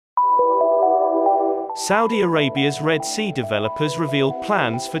Saudi Arabia's Red Sea developers reveal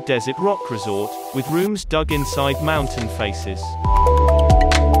plans for desert rock resort, with rooms dug inside mountain faces.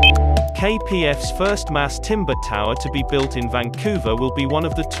 KPF's first mass timber tower to be built in Vancouver will be one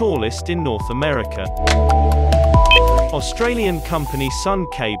of the tallest in North America. Australian company Sun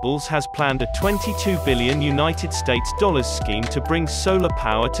Cables has planned a $22 billion United States dollars scheme to bring solar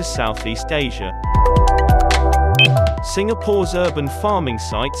power to Southeast Asia. Singapore's urban farming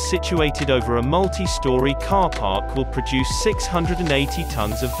sites situated over a multi-story car park will produce 680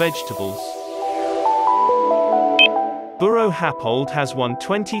 tons of vegetables. Buro Happold has won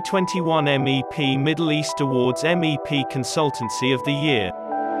 2021 MEP Middle East Awards MEP Consultancy of the Year.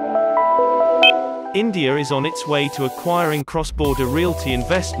 India is on its way to acquiring cross-border realty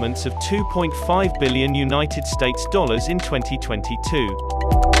investments of $2.5 billion United States dollars in 2022.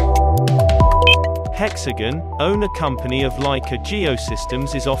 Hexagon, owner company of Leica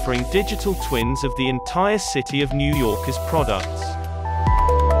Geosystems, is offering digital twins of the entire city of New York as products.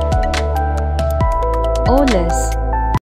 Olous.